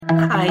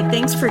Hi,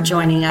 thanks for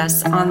joining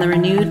us on the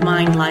Renewed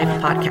Mind Life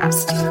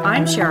podcast.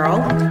 I'm Cheryl.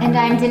 And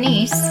I'm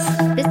Denise.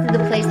 This is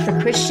a place for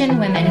Christian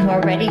women who are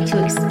ready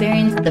to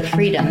experience the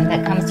freedom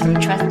that comes from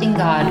trusting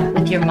God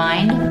with your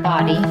mind,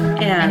 body,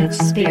 and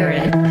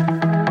spirit.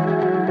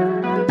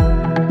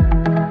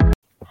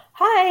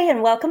 Hi,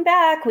 and welcome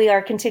back. We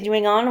are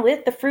continuing on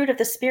with the fruit of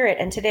the Spirit,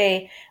 and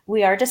today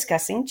we are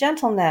discussing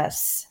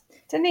gentleness.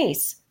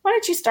 Denise, why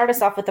don't you start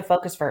us off with the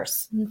focus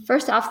verse?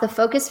 First off, the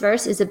focus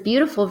verse is a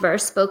beautiful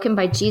verse spoken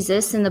by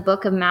Jesus in the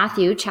book of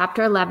Matthew,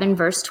 chapter 11,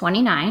 verse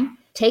 29.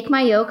 Take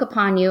my yoke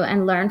upon you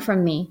and learn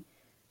from me,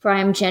 for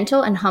I am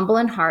gentle and humble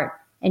in heart,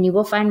 and you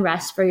will find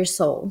rest for your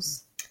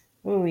souls.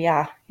 Ooh,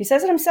 yeah. He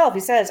says it himself.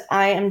 He says,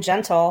 I am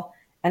gentle,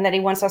 and that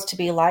he wants us to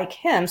be like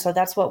him. So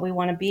that's what we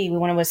want to be. We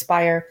want to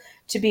aspire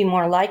to be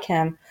more like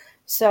him.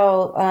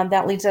 So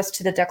that leads us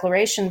to the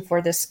declaration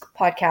for this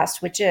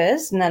podcast, which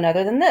is none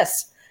other than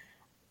this.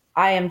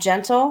 I am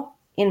gentle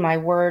in my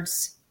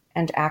words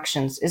and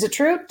actions. Is it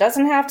true?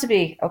 Doesn't have to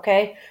be,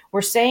 okay?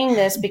 We're saying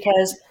this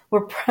because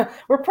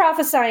we're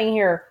prophesying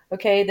here,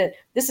 okay, that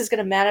this is going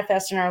to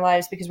manifest in our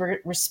lives because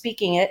we're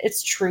speaking it.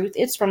 It's truth.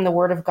 It's from the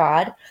Word of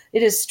God.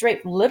 It is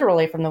straight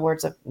literally from the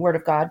Word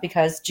of God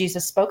because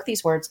Jesus spoke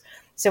these words.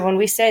 So when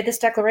we say this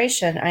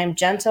declaration, I am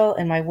gentle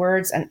in my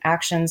words and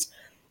actions,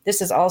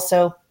 this is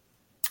also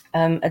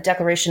a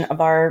declaration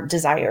of our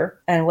desire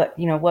and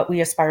what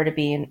we aspire to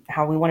be and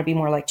how we want to be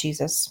more like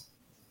Jesus.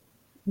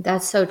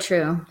 That's so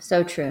true.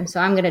 So true. So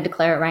I'm going to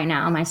declare it right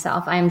now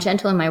myself. I am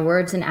gentle in my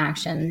words and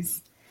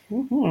actions.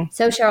 Mm-hmm.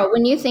 So Cheryl,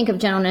 when you think of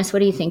gentleness, what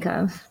do you think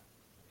of?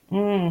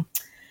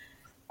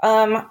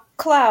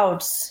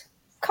 Clouds,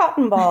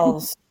 cotton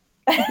balls,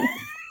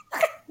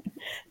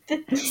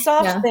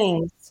 soft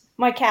things.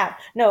 My cat.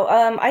 No,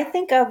 I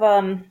think of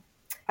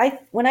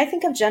when I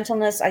think of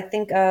gentleness, I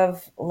think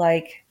of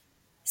like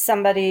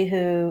somebody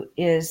who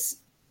is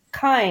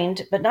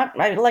kind, but not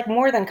like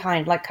more than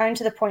kind, like kind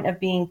to the point of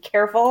being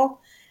careful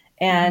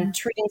and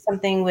treating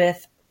something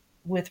with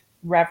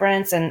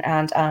reverence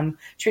and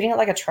treating it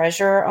like a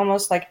treasure,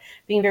 almost like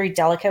being very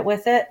delicate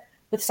with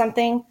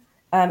something.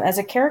 As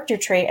a character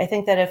trait, I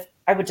think that if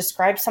I would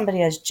describe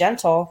somebody as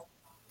gentle,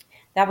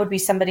 that would be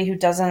somebody who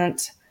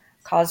doesn't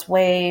cause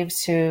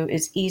waves, who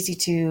is easy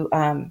to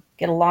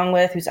get along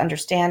with, who's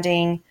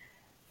understanding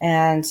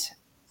and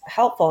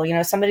helpful.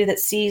 Somebody that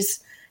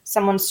sees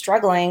someone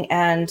struggling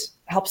and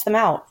helps them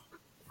out.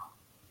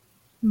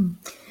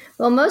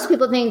 Well, most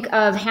people think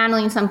of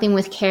handling something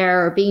with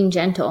care or being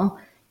gentle.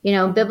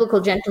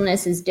 Biblical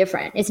gentleness is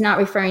different. It's not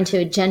referring to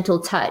a gentle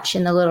touch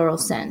in the literal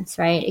sense,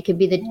 right? It could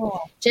be the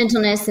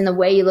gentleness in the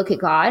way you look at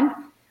God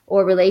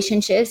or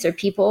relationships or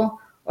people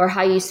or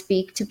how you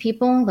speak to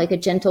people, like a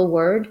gentle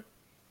word.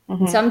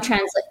 Mm-hmm.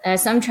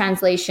 Some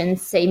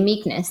translations say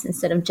meekness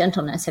instead of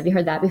gentleness. Have you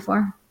heard that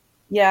before?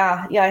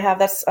 Yeah, I have.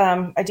 That's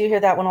I do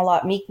hear that one a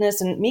lot.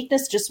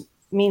 Meekness just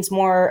means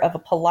more of a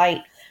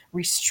polite,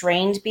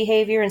 restrained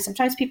behavior. And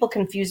sometimes people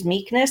confuse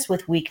meekness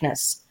with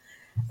weakness.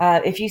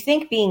 If you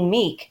think being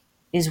meek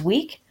is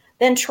weak,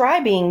 then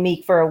try being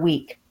meek for a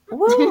week.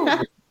 Woo!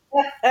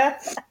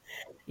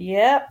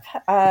 Yep.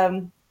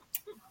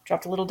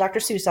 Dropped a little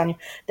Dr. Seuss on you.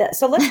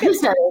 So let's get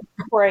started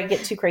before I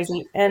get too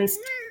crazy and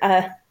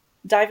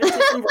dive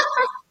into some.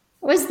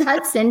 Was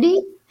that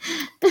Cindy?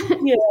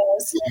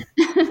 Yes.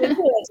 I'd like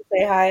to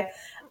say hi.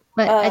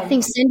 But I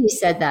think Cindy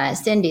said that.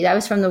 Cindy, that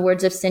was from the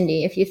words of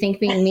Cindy. If you think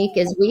being meek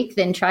is weak,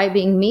 then try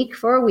being meek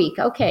for a week.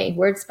 Okay,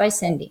 words by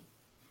Cindy.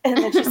 And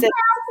then she said,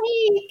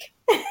 meek.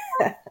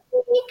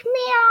 Meek,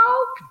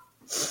 meow.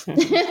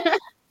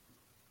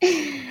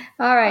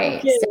 All right.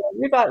 Okay. So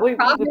we're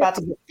about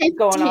to get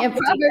going on.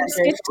 Proverbs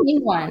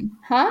 15:1.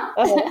 Huh?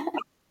 Uh-huh.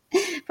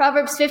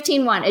 Proverbs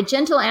 15:1. A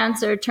gentle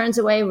answer turns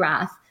away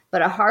wrath,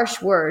 but a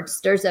harsh word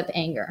stirs up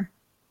anger.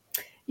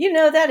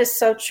 That is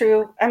so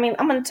true. I mean,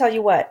 I'm going to tell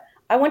you what.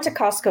 I went to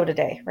Costco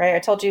today, right? I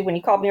told you when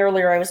you called me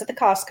earlier, I was at the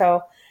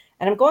Costco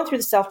and I'm going through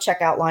the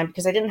self-checkout line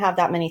because I didn't have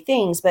that many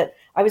things, but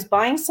I was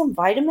buying some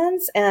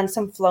vitamins and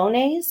some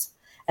Flonase,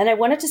 and I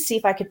wanted to see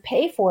if I could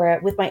pay for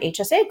it with my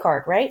HSA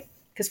card, right?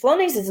 Because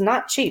Flonase is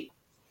not cheap.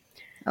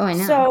 Oh, I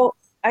know. So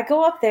I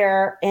go up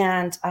there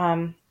and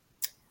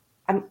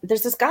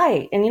there's this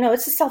guy, and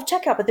it's a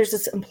self-checkout, but there's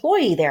this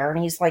employee there,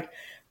 and he's like,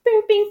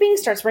 bing, bing, bing,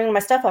 starts bringing my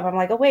stuff up. I'm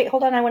like, oh, wait,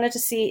 hold on. I wanted to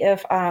see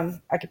if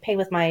I could pay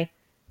with my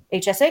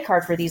HSA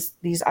card for these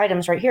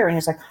items right here. And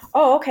he's like,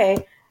 oh,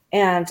 okay.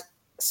 And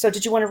so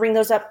did you want to ring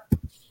those up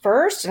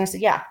first? And I said,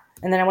 yeah.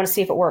 And then I want to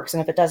see if it works.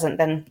 And if it doesn't,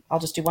 then I'll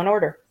just do one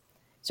order.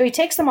 So he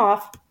takes them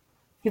off.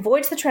 He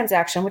voids the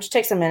transaction, which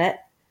takes a minute.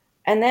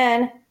 And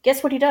then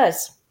guess what he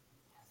does?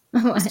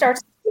 He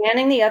starts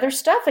scanning the other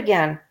stuff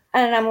again.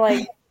 And I'm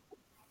like,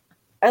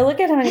 I look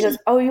at him and he goes,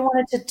 oh, you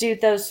wanted to do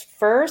those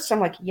first?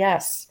 I'm like,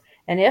 yes.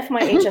 And if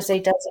my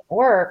HSA doesn't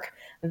work,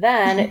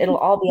 then it'll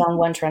all be on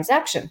one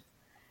transaction.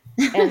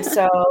 And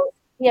so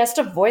he has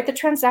to void the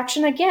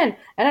transaction again.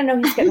 And I know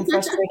he's getting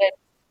frustrated.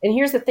 And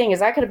here's the thing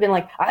is I could have been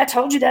like, I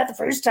told you that the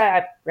first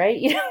time, right?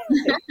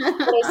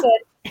 But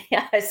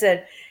I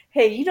said,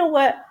 hey, you know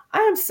what? I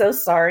am so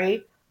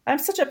sorry. I'm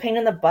such a pain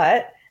in the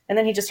butt. And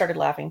then he just started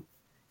laughing.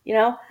 You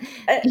know,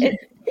 it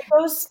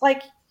goes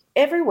like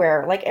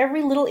everywhere. Like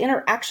every little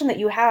interaction that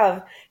you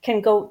have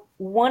can go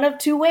one of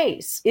two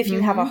ways. If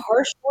you have a Mm-hmm.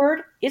 harsh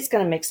word, it's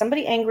going to make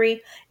somebody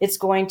angry. It's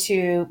going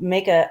to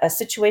make a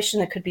situation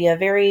that could be a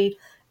very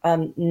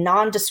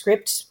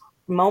nondescript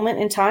moment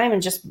in time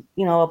and just,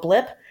 a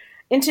blip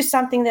into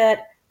something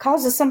that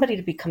causes somebody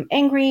to become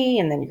angry.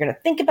 And then you're going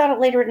to think about it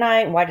later at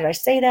night. Why did I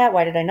say that?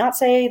 Why did I not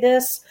say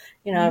this?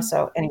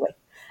 So anyway,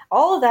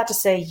 all of that to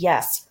say,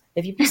 yes,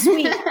 if you be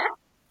sweet,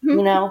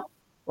 you know,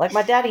 like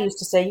my daddy used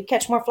to say, you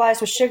catch more flies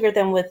with sugar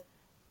than with,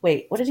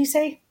 wait, what did he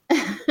say?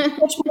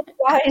 Catch more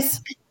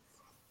flies.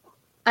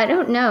 I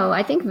don't know.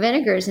 I think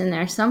vinegar's in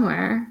there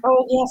somewhere.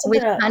 Oh, yeah,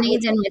 With something honey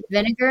with than with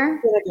vinegar,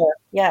 vinegar.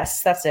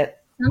 Yes, that's it.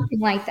 something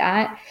like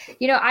that.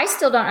 I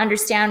still don't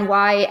understand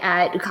why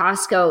at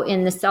Costco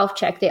in the self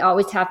check, they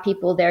always have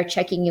people there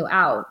checking you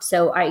out.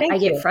 So I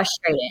Thank get you.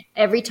 frustrated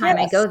every time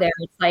I go Yes, there.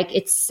 It's like,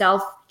 it's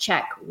self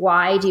check.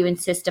 Why do you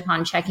insist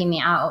upon checking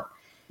me out?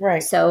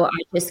 right. So I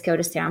just go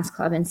to Sam's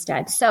Club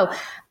instead. So,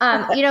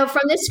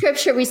 from this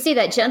scripture, we see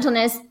that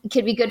gentleness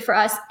could be good for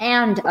us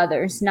and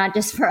others, not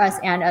just for us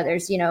and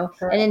others, And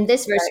Correct. in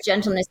this verse, Right.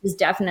 gentleness is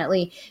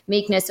definitely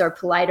meekness or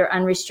polite or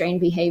unrestrained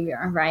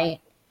behavior, right?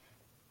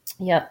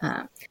 Yep.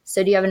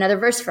 So do you have another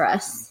verse for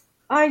us?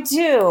 I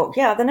do.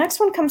 Yeah, the next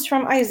one comes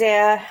from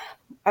Isaiah.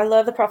 I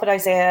love the prophet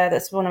Isaiah.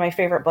 That's one of my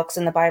favorite books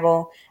in the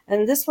Bible.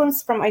 And this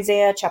one's from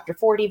Isaiah chapter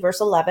 40, verse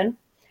 11.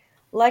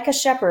 Like a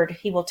shepherd,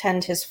 he will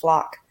tend his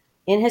flock.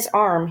 In his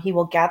arm, he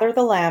will gather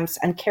the lambs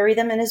and carry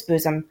them in his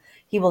bosom.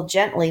 He will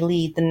gently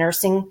lead the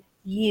nursing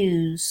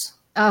ewes.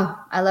 Oh,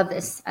 I love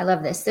this. I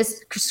love this.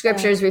 This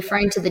scripture is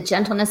referring to the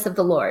gentleness of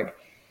the Lord.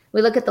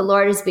 We look at the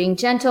Lord as being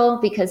gentle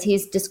because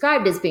he's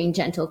described as being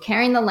gentle,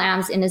 carrying the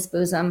lambs in his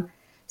bosom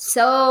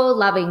so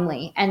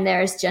lovingly. And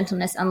there's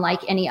gentleness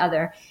unlike any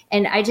other.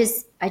 And I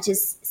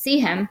just see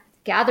him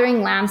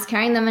gathering lambs,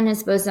 carrying them in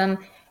his bosom.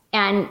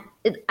 And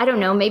I don't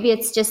know, maybe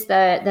it's just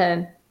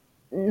the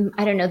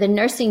I don't know, the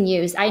nursing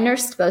ewes. I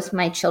nursed both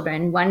my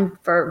children, one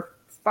for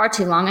far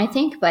too long, I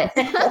think, but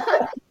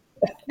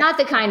not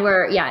the kind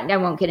where, yeah, I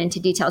won't get into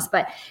details,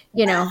 but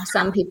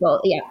some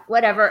people, yeah,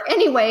 whatever.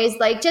 Anyways,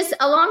 like just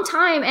a long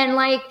time. And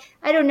like,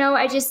 I don't know,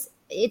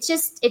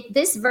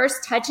 this verse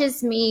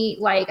touches me,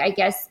 like, I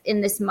guess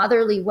in this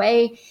motherly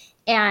way.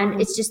 And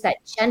Mhm. it's just that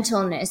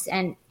gentleness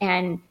and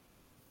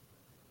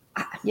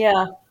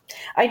Yeah,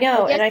 I I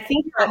know. guess And I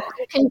think that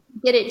you can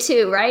get it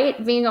too,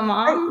 right? Being a yeah,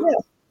 mom.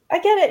 I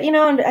get it.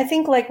 And I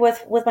think like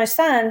with my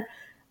son,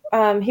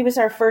 he was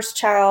our first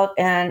child,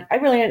 and I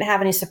really didn't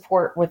have any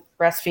support with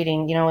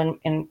breastfeeding.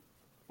 In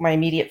my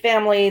immediate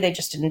family, they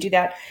just didn't do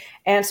that,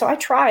 and so I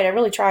tried. I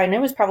really tried, and it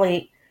was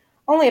probably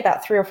only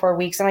about 3 or 4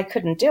 weeks, and I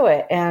couldn't do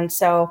it, and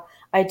so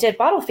I did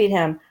bottle feed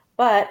him.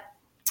 But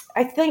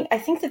I think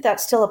that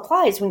still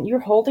applies when you're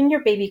holding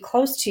your baby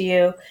close to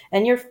you,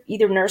 and you're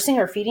either nursing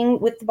or feeding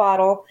with the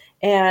bottle,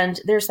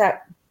 and there's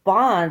that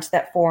bond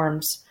that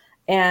forms,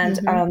 and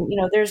Hmm.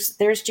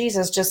 there's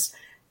Jesus just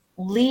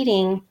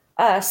leading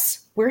us.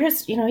 We're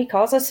his, he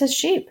calls us his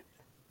sheep,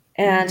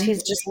 and Hmm.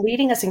 he's just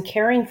leading us and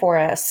caring for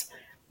us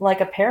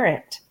like a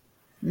parent.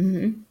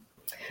 Hmm.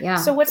 So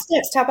Yeah. what's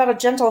next? How about a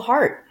gentle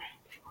heart?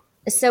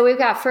 So we've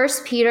got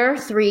First Peter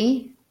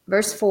 3,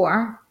 verse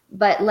 4.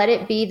 But let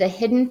it be the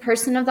hidden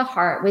person of the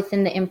heart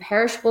within the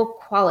imperishable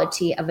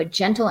quality of a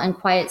gentle and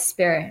quiet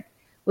spirit,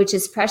 which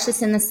is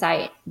precious in the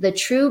sight. The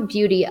true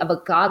beauty of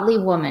a godly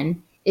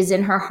woman is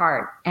in her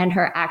heart and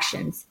her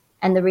actions,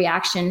 and the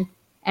reaction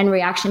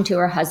to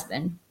her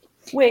husband.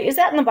 Wait, is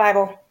that in the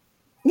Bible?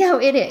 No,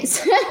 it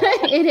is.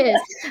 It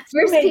is.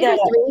 Who First made Peter that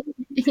up?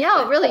 3.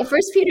 Yeah, really.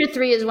 First Peter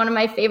 3 is one of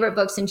my favorite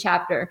books in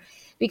chapter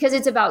because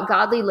it's about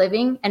godly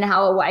living and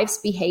how a wife's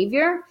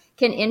behavior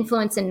can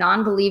influence a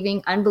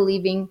non-believing,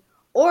 unbelieving,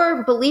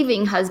 or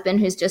believing husband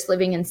who's just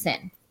living in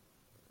sin.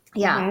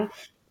 Yeah. Hmm.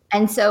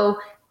 And so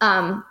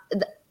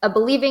a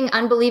believing,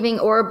 unbelieving,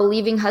 or a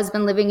believing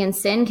husband living in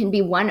sin can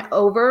be won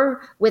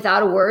over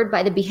without a word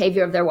by the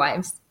behavior of their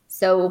wives.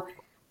 So,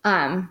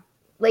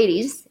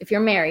 ladies, if you're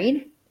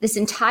married, this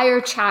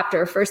entire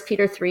chapter, First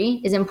Peter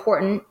 3, is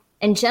important,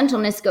 and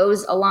gentleness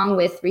goes along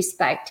with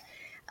respect,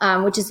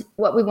 which is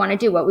what we want to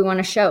do, what we want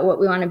to show, what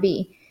we want to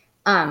be.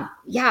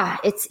 Yeah,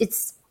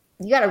 it's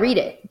you got to read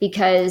it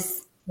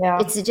because Yeah.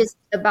 it's just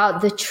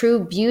about the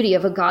true beauty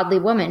of a godly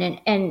woman,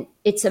 and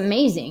it's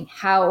amazing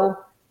how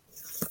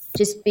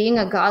just being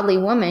a godly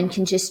woman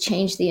can just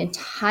change the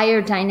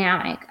entire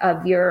dynamic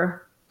of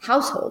your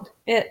household.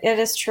 It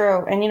is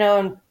true.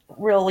 And,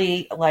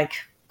 really like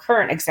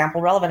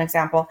relevant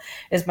example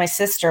is my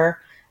sister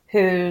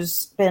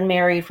who's been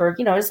married for,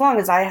 as long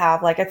as I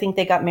have. Like, I think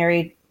they got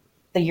married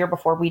the year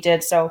before we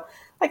did. So,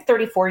 like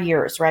 34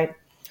 years, right?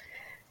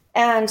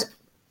 And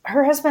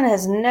her husband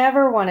has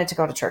never wanted to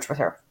go to church with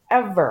her,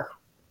 ever.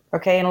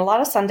 Okay. And a lot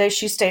of Sundays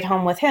she stayed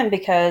home with him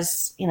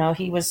because,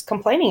 he was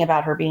complaining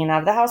about her being out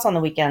of the house on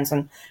the weekends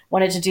and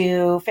wanted to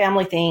do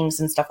family things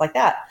and stuff like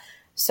that.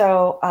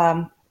 So,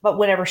 but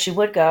whenever she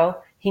would go,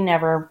 he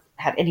never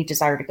had any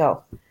desire to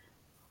go.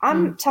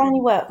 I'm Mm. telling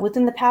you what,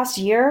 within the past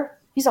year,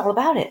 he's all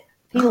about it.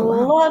 He Oh,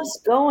 wow. loves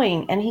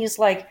going, and he's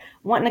like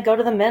wanting to go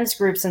to the men's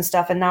groups and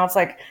stuff. And now it's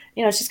like,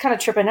 she's kind of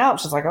tripping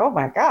out. She's like, oh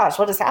my gosh,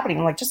 what is happening?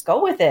 I'm like, just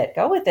go with it.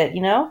 Go with it.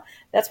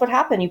 That's what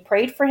happened. You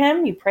prayed for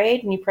him. You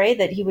prayed and you prayed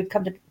that he would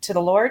come to the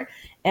Lord.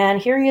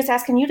 And here he is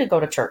asking you to go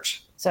to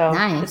church. So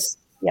Nice.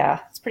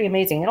 it's pretty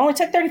amazing. It only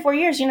took 34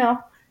 years,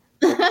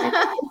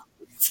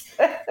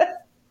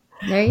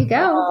 There you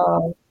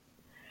go.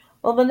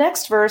 Well, the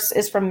next verse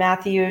is from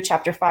Matthew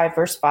chapter 5,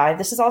 verse 5.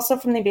 This is also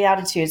from the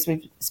Beatitudes.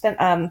 We've spent,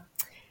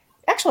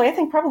 actually, I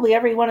think probably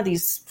every one of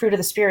these Fruit of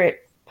the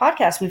Spirit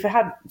podcasts, we've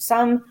had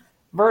some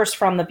verse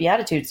from the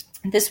Beatitudes.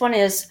 This one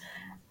is,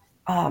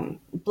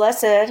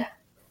 blessed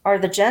are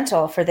the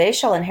gentle, for they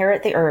shall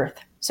inherit the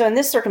earth. So in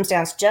this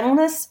circumstance,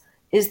 gentleness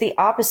is the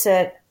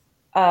opposite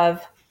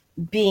of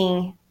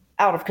being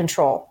out of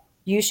control.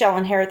 You shall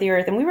inherit the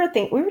earth. And we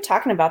were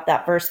talking about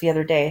that verse the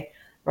other day,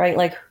 right?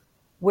 Like,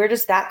 where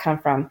does that come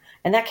from?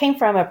 And that came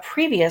from a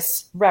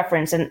previous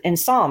reference in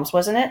Psalms,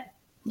 wasn't it?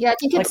 Yeah, I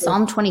think it's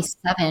Psalm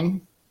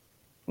 27.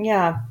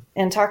 Yeah.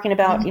 And talking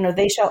about,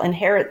 they shall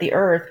inherit the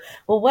earth.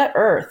 Well, what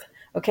earth?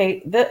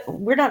 Okay.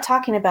 We're not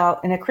talking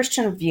about, in a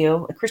Christian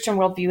view, a Christian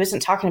worldview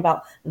isn't talking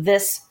about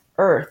this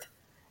earth.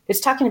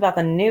 It's talking about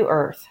the new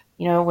earth.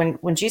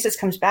 When Jesus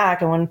comes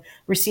back and when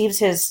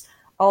receives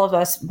all of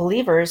us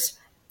believers,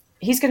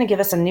 he's going to give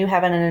us a new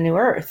heaven and a new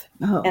earth.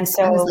 Oh, And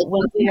so I was like,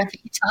 when what are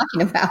you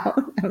talking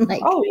about? I'm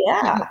like, oh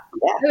yeah,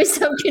 yeah. I was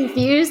so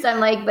confused. I'm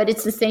like, but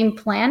it's the same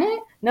planet?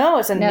 No,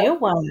 it's a No. new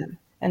one.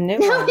 A new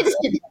No, one.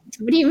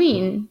 what do you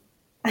mean?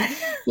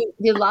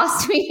 You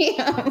lost me.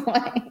 I'm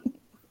like,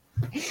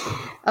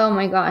 oh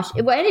my gosh.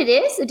 What it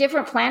is? A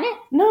different planet?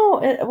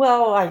 No,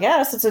 well, I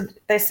guess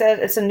they said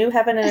it's a new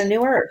heaven and a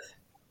new earth.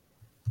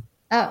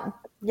 Oh, I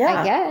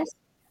Yeah. guess.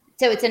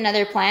 So it's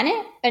another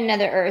planet,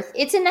 another Earth.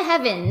 It's in the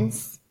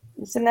heavens,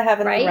 It's in the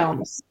heavenly right?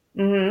 realms.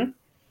 Mm-hmm.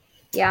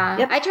 Yeah.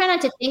 Yep. I try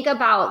not to think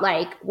about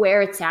like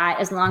where it's at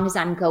as long as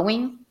I'm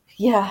going,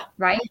 Yeah,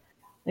 right?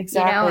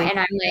 exactly. And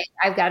I'm like,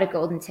 I've got a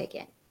golden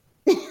ticket.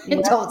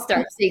 Yep. Don't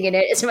start singing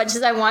it as much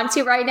as I want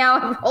to right now.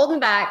 I'm holding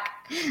back.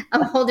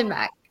 I'm holding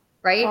back,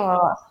 right?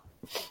 Oh,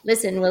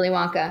 Listen, Willy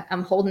Wonka,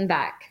 I'm holding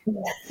back.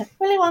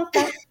 Willy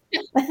Wonka.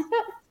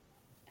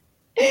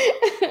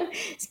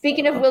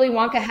 Speaking of Willy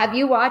Wonka, have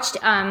you watched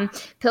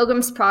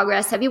Pilgrim's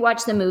Progress? Have you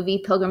watched the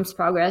movie Pilgrim's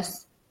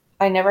Progress?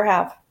 I never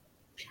have.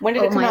 When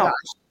did Oh it come my out?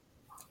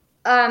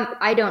 gosh.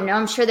 I don't know.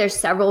 I'm sure there's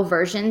several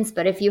versions,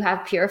 but if you have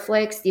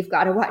PureFlix, you've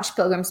got to watch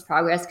Pilgrim's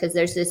Progress because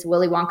there's this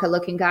Willy Wonka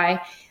looking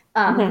guy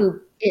who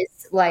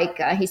is like,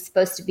 he's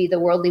supposed to be the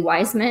worldly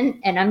wise man.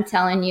 And I'm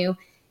telling you,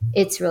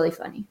 it's really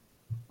funny.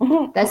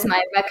 That's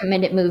my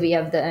recommended movie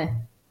of the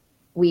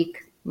week,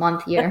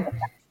 month, year.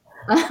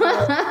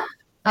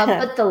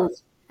 I'll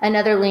put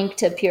another link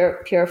to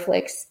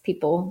PureFlix.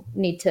 People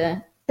need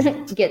to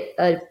get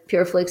a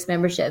PureFlix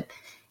membership.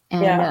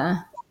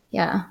 And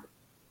yeah.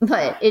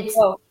 But it's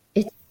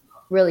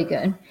really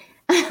good.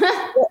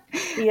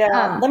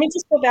 Yeah. Let me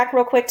just go back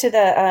real quick to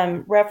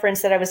the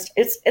reference that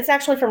it's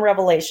actually from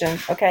Revelation.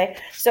 Okay.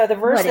 So the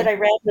verse that I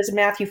read was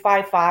Matthew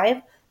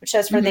 5:5, which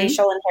says, for they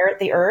shall inherit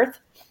the earth.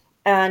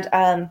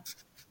 And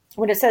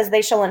when it says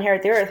they shall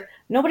inherit the earth,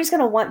 nobody's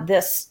going to want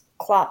this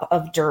clop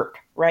of dirt,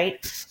 right?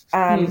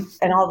 And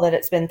all that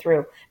it's been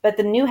through. But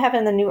the new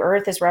heaven, the new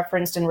earth is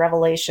referenced in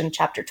Revelation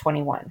chapter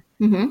 21.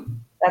 Mm-hmm.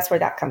 That's where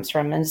that comes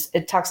from. And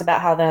it talks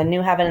about how the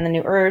new heaven and the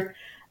new earth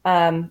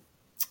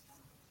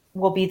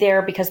will be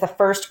there because the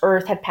first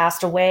earth had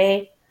passed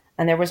away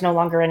and there was no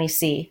longer any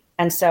sea.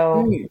 And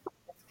so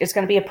it's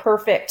going to be a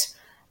perfect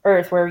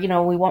earth where,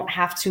 we won't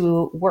have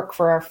to work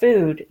for our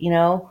food,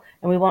 and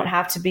we won't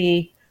have to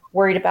be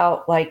worried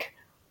about like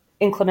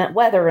inclement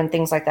weather and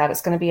things like that.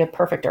 It's going to be a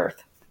perfect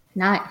earth.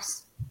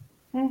 Nice.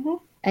 Mm-hmm.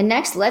 And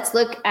next, let's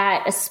look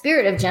at a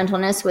spirit of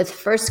gentleness with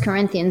 1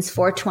 Corinthians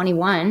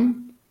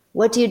 4:21.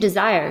 What do you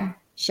desire?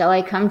 Shall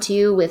I come to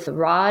you with a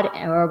rod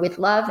or with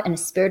love and a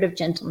spirit of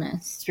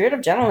gentleness? Spirit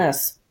of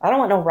gentleness. I don't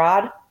want no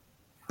rod.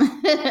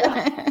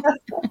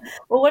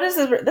 Well, what is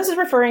this? This is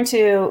referring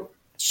to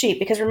sheep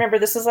because remember,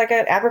 this is like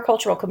an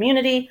agricultural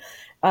community.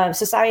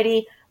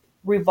 Society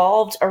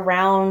revolved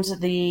around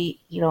the,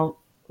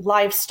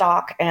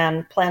 livestock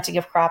and planting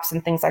of crops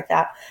and things like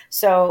that.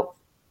 So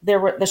the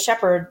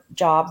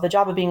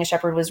job of being a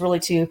shepherd was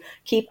really to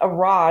keep a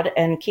rod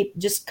and keep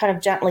just kind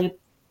of gently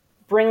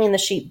bringing the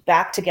sheep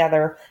back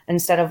together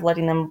instead of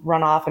letting them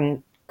run off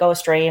and go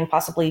astray and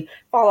possibly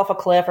fall off a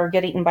cliff or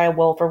get eaten by a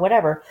wolf or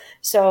whatever.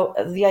 So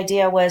the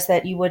idea was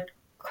that you would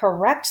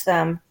correct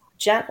them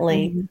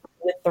gently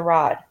with the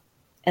rod.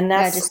 And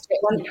that's just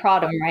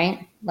prod them,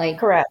 right? Like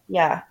correct.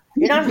 Yeah.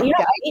 You're not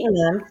eating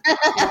them.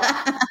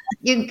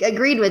 You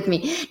agreed with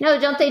me. No,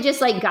 don't they just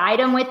like guide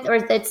them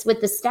or that's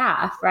with the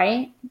staff,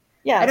 right?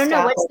 Yeah. I don't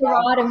know. What's the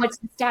rod and what's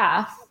the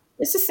staff?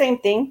 It's the same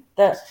thing.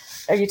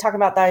 Are you talking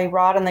about thy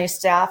rod and thy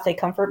staff? They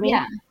comfort me.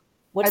 Yeah.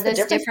 What's the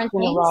difference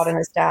between a rod and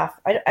a staff?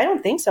 I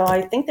don't think so.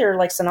 I think they're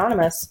like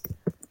synonymous.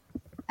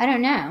 I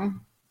don't know.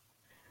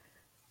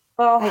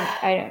 Well,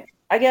 I don't.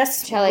 I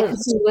guess Shall I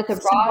continue with a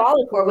rod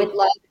or with symbolically,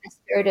 love and a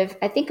spirit of?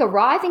 I think a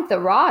rod. I think the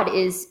rod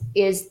is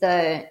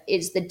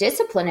the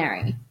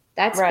disciplinary.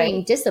 That's right?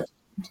 being disciplined.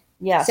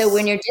 So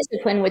when Yes, you're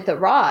disciplined with the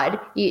rod,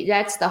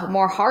 that's the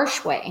more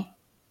harsh way.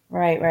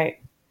 right, right.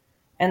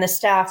 And So the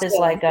staff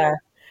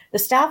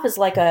is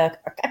like a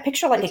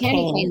picture the like a candy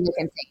cane. cane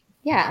looking thing.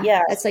 Yeah,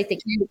 that's Yes. like the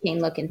candy cane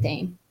looking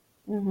thing.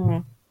 hmm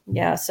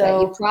Yeah.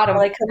 But you So prod them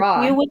shall I with the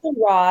come to you rod. with a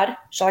rod?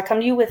 Shall I come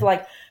to you with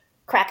like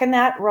cracking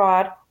that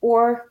rod,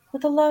 or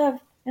with a love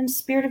and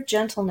spirit of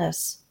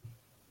gentleness?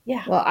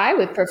 Yeah, Well, I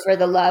would prefer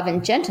the love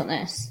and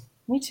gentleness,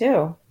 me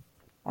too.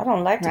 I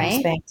don't like to be right?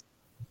 spanked.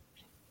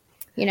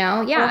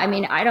 Yeah. Well, I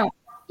mean, I don't.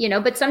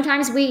 But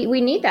sometimes we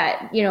need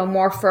that,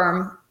 more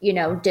firm,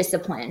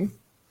 discipline.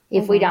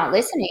 If we hmm don't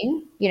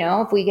listening,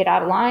 if we get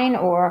out of line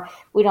or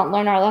we don't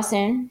learn our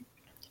lesson,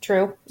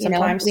 true. we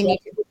Sometimes, yeah. need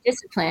to be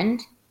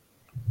disciplined,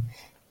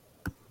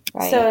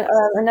 So right?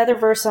 another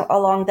verse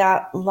along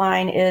that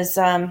line is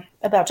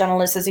about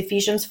gentleness is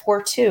Ephesians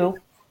 4:2,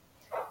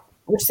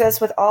 which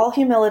says, "With all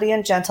humility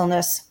and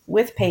gentleness,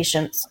 with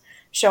patience,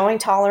 showing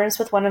tolerance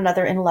with one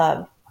another in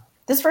love."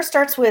 This verse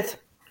starts with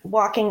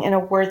walking in a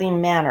worthy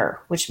manner,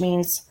 which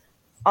means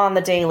on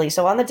the daily.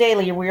 So on the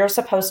daily, we are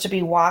supposed to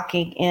be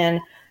walking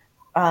in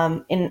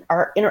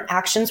our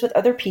interactions with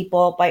other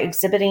people by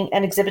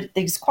exhibit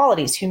these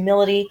qualities: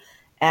 humility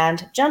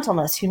and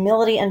gentleness.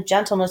 Humility and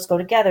gentleness go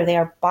together. They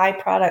are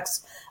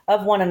byproducts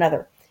of one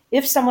another.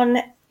 If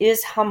someone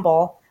is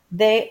humble,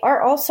 they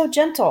are also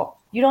gentle.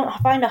 You don't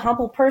find a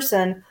humble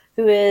person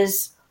who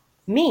is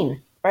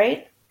mean,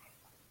 right?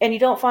 And you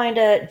don't find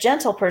a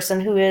gentle person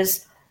who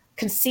is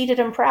conceited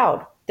and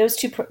proud. Those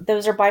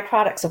are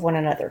byproducts of one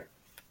another.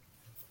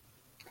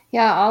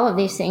 Yeah, all of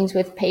these things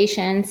with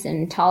patience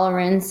and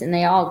tolerance, and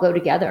they all go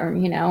together.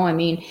 I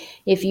mean,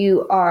 if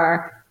you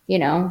are,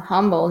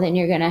 humble, then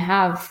you're going to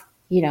have,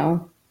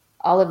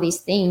 all of these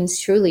things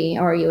truly,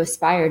 or you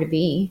aspire to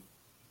be,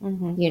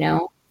 hmm you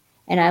know.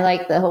 And I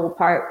like the whole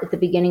part at the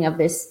beginning of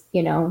this,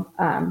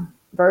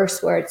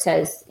 verse where it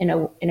says in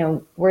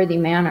a worthy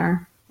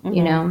manner, you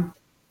hmm know.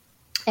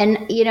 And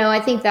I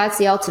think that's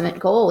the ultimate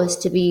goal is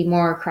to be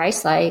more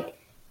Christ-like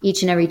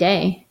each and every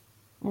day,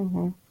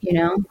 hmm you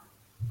know,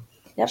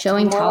 Yep, to be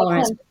showing more like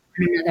tolerance him.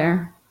 with one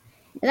another.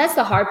 And that's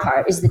the hard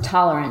part is the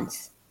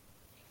tolerance,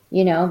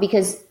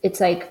 because it's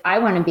like I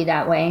want to be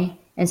that way.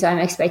 And so I'm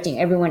expecting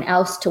everyone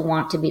else to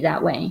want to be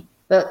that way.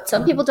 But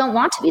some Mhm. people don't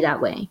want to be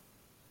that way.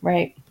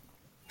 Right.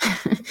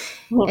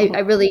 I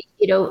really,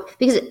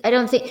 because I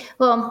don't think,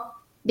 well,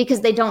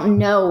 because they don't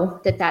know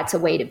that that's a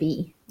way to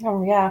be.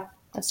 Oh, yeah,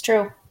 that's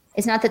true.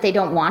 It's not that they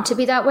don't want to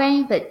be that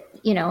way, but,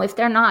 if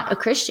they're not a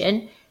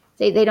Christian,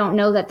 they don't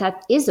know that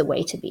that is a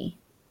way to be.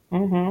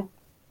 hmm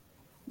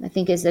I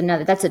think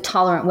that's a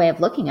tolerant way of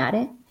looking at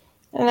it.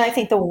 And I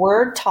think the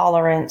word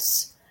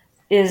tolerance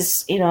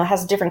has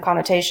a different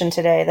connotation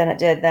today than it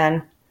did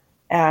then.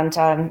 And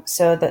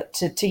so that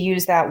to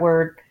use that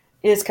word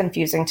is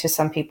confusing to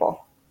some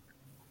people.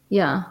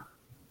 Yeah,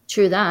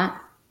 true that.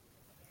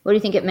 What do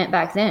you think it meant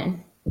back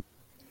then?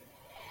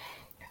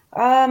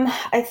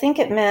 I think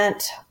it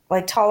meant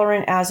like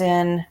tolerant as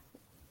in,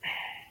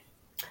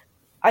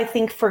 I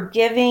think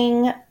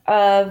forgiving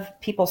of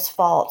people's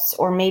faults,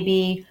 or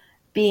maybe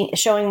being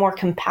showing more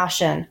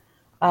compassion,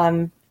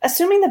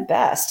 assuming the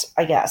best,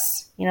 I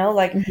guess,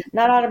 like Mhm.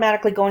 not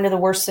automatically going to the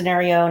worst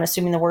scenario and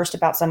assuming the worst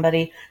about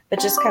somebody, but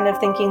just kind of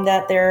thinking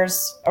that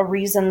there's a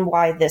reason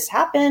why this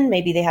happened.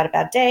 Maybe they had a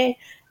bad day,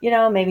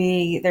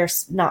 maybe they're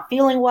not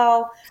feeling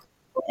well,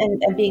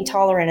 and being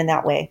tolerant in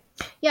that way.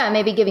 Yeah,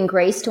 maybe giving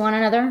grace to one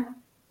another.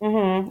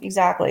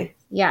 Exactly.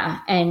 Yeah,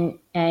 and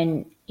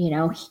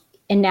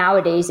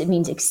nowadays it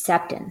means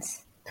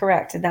acceptance.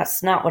 Correct. And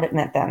that's not what it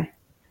meant then.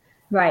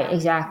 Right,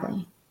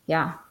 exactly.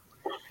 Yeah,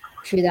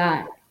 true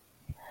that. Yeah.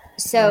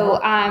 So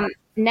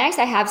next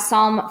I have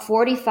Psalm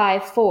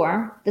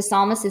 45:4. The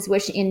psalmist is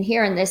wishing, in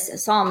here in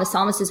this psalm, the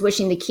psalmist is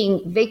wishing the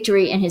king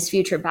victory in his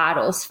future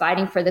battles,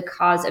 fighting for the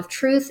cause of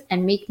truth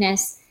and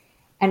meekness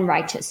and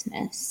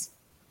righteousness.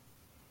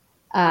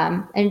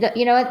 And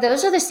you know what?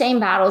 Those are the same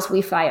battles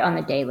we fight on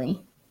the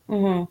daily,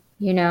 hmm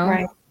you know?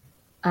 Right.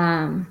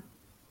 Um,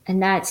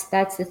 and that's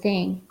the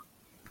thing.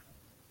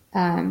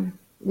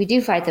 We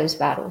do fight those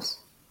battles.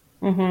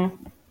 hmm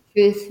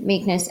Truth,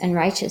 meekness, and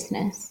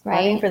righteousness,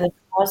 Fighting right? for the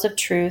cause of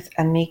truth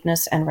and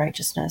meekness and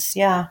righteousness.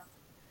 Yeah.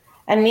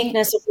 And Right?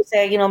 meekness, if we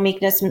say,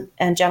 meekness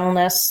and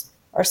gentleness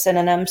are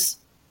synonyms,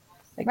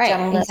 like Right,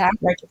 gentleness,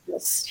 exactly.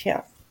 righteousness.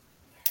 Yeah.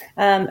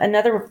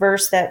 Another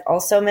verse that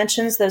also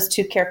mentions those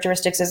two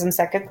characteristics is in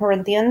 2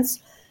 Corinthians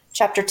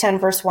chapter 10,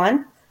 verse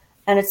 1.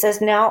 And it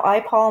says, "Now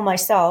I, Paul,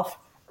 myself,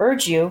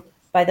 urge you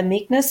by the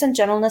meekness and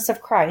gentleness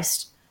of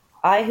Christ,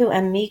 I who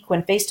am meek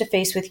when face to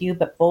face with you,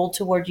 but bold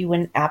toward you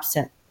when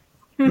absent."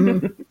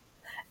 Mhm.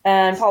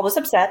 And Paul was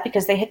upset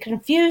because they had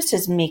confused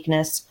his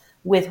meekness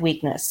with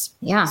weakness.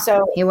 Yeah,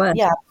 So, he was.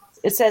 yeah,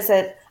 it says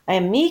that I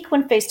am meek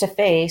when face to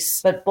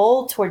face, but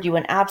bold toward you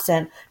when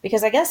absent.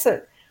 Because I guess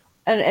that,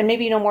 and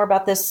maybe you know more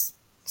about this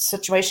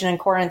situation in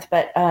Corinth,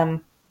 but I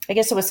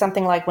guess it was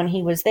something like when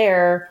he was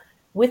there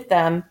with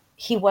them,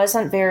 he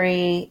wasn't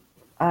very,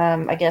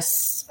 I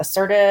guess,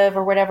 assertive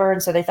or whatever.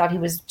 And so they thought he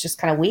was just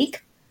kind of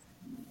weak.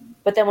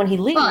 But then when he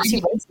Well,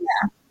 leaves,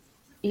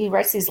 he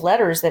writes these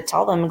letters that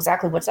tell them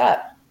exactly what's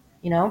up,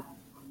 you know?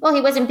 well, he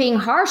wasn't being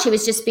harsh. He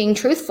was just being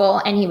truthful.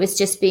 And he was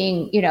just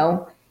being,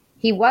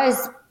 he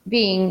was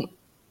being,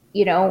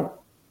 you know,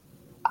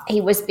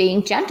 he was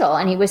being gentle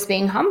and he was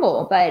being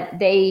humble, but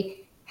they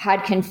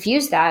had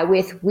confused that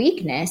with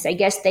weakness. I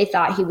guess they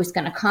thought he was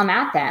going to come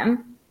at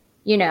them,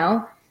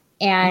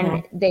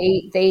 and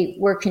they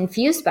were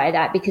confused by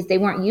that because they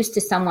weren't used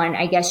to someone,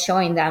 I guess,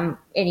 showing them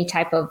any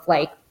type of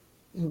like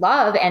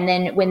love. And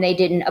then when they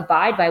didn't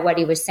abide by what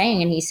he was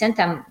saying and he sent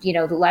them,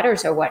 the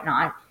letters or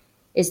whatnot,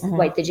 is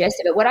like the gist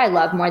of it. What I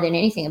love more than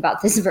anything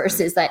about this verse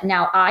is that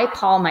now I,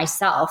 Paul,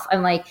 myself,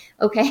 I'm like,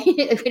 okay,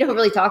 we don't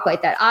really talk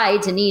like that. I,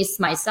 Denise,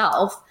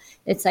 myself.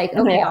 It's like,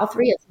 okay, all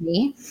three of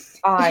me.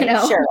 I,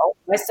 Cheryl,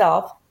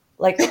 myself.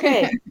 Like,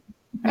 okay.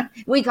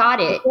 We got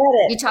it.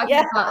 You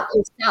talking about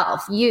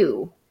yourself,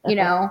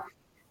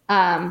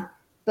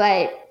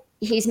 but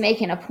he's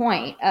making a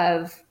point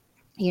of,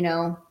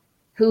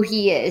 who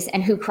he is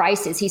and who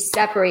Christ is. He's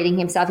separating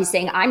himself. He's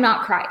saying, I'm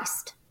not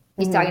Christ.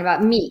 He's talking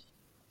about me,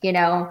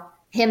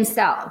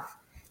 himself.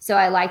 So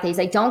I like that. He's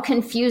like, don't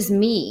confuse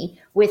me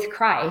with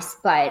Christ,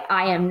 but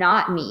I am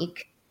not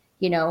meek,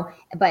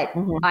 but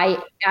I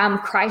am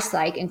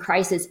Christ-like, and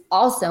Christ is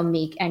also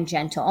meek and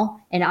gentle,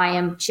 and I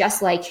am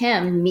just like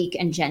him, meek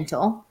and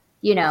gentle,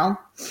 and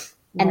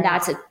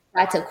that's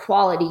a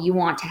quality you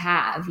want to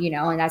have,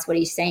 and that's what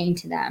he's saying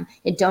to them.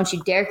 And don't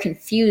you dare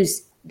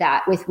confuse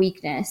that with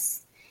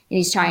weakness. And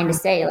he's trying to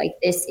say, like,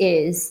 this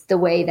is the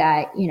way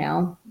that,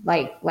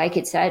 like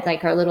it said,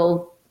 like our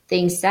little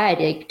thing said,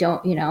 like,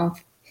 don't,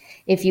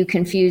 if you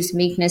confuse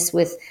meekness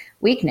with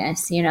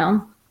weakness,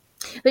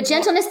 But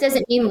gentleness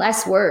doesn't mean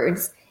less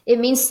words. It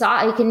means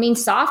it can mean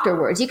softer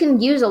words. You can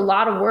use a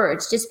lot of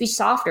words. Just be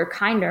softer,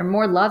 kinder,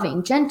 more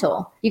loving,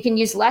 gentle. You can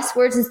use less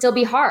words and still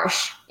be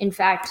harsh. In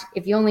fact,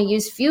 if you only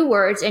use few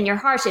words and you're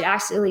harsh, it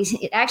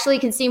actually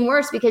can seem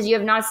worse because you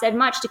have not said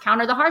much to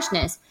counter the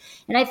harshness.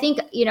 And I think,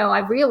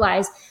 I've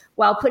realized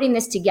while putting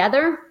this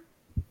together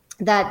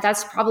that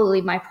that's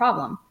probably my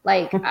problem.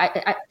 Like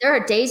there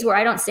are days where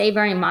I don't say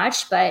very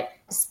much, but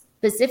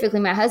specifically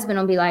my husband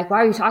will be like, why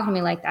are you talking to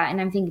me like that?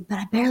 And I'm thinking, but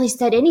I barely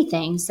said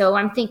anything. So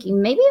I'm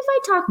thinking maybe if I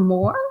talk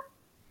more,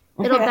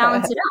 it'll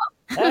balance it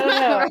out.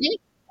 Right?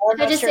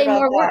 I just say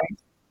more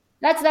words.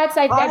 I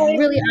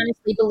really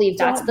honestly believe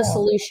that's the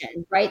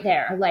solution right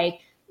there. Like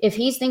if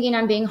he's thinking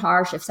I'm being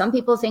harsh, if some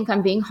people think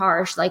I'm being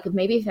harsh, like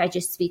maybe if I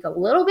just speak a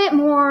little bit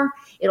more,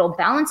 it'll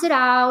balance it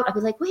out. I'll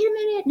be like, wait a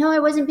minute. No, I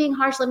wasn't being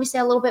harsh. Let me say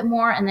a little bit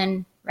more. And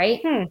then, right.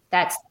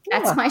 That's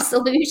my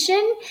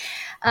solution.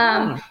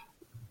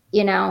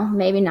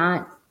 Maybe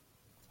not.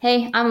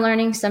 Hey, I'm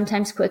learning,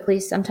 sometimes quickly,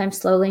 sometimes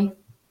slowly.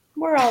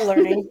 We're all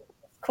learning.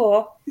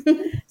 Cool.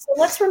 So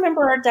let's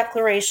remember our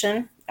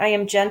declaration. I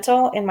am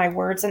gentle in my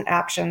words and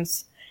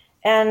actions.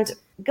 And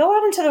go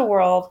out into the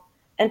world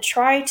and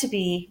try to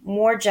be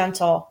more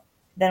gentle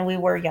than we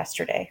were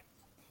yesterday.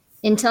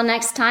 Until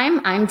next time,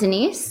 I'm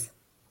Denise.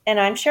 And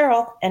I'm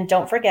Cheryl. And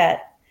don't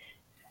forget,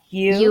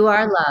 you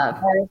are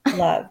loved. Are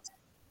loved.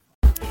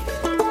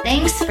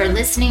 Thanks for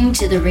listening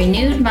to the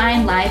Renewed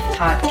Mind Life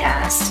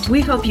podcast.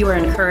 We hope you are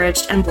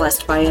encouraged and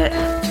blessed by it.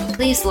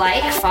 Please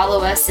like,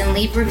 follow us, and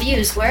leave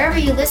reviews wherever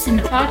you listen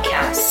to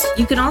podcasts.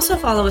 You can also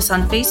follow us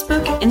on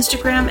Facebook,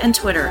 Instagram, and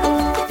Twitter.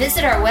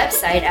 Visit our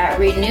website at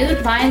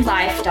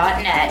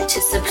renewedmindlife.net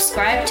to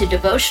subscribe to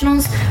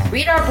devotionals,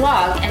 read our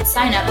blog, and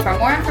sign up for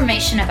more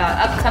information about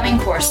upcoming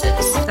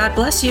courses. God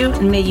bless you,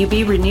 and may you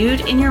be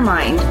renewed in your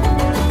mind.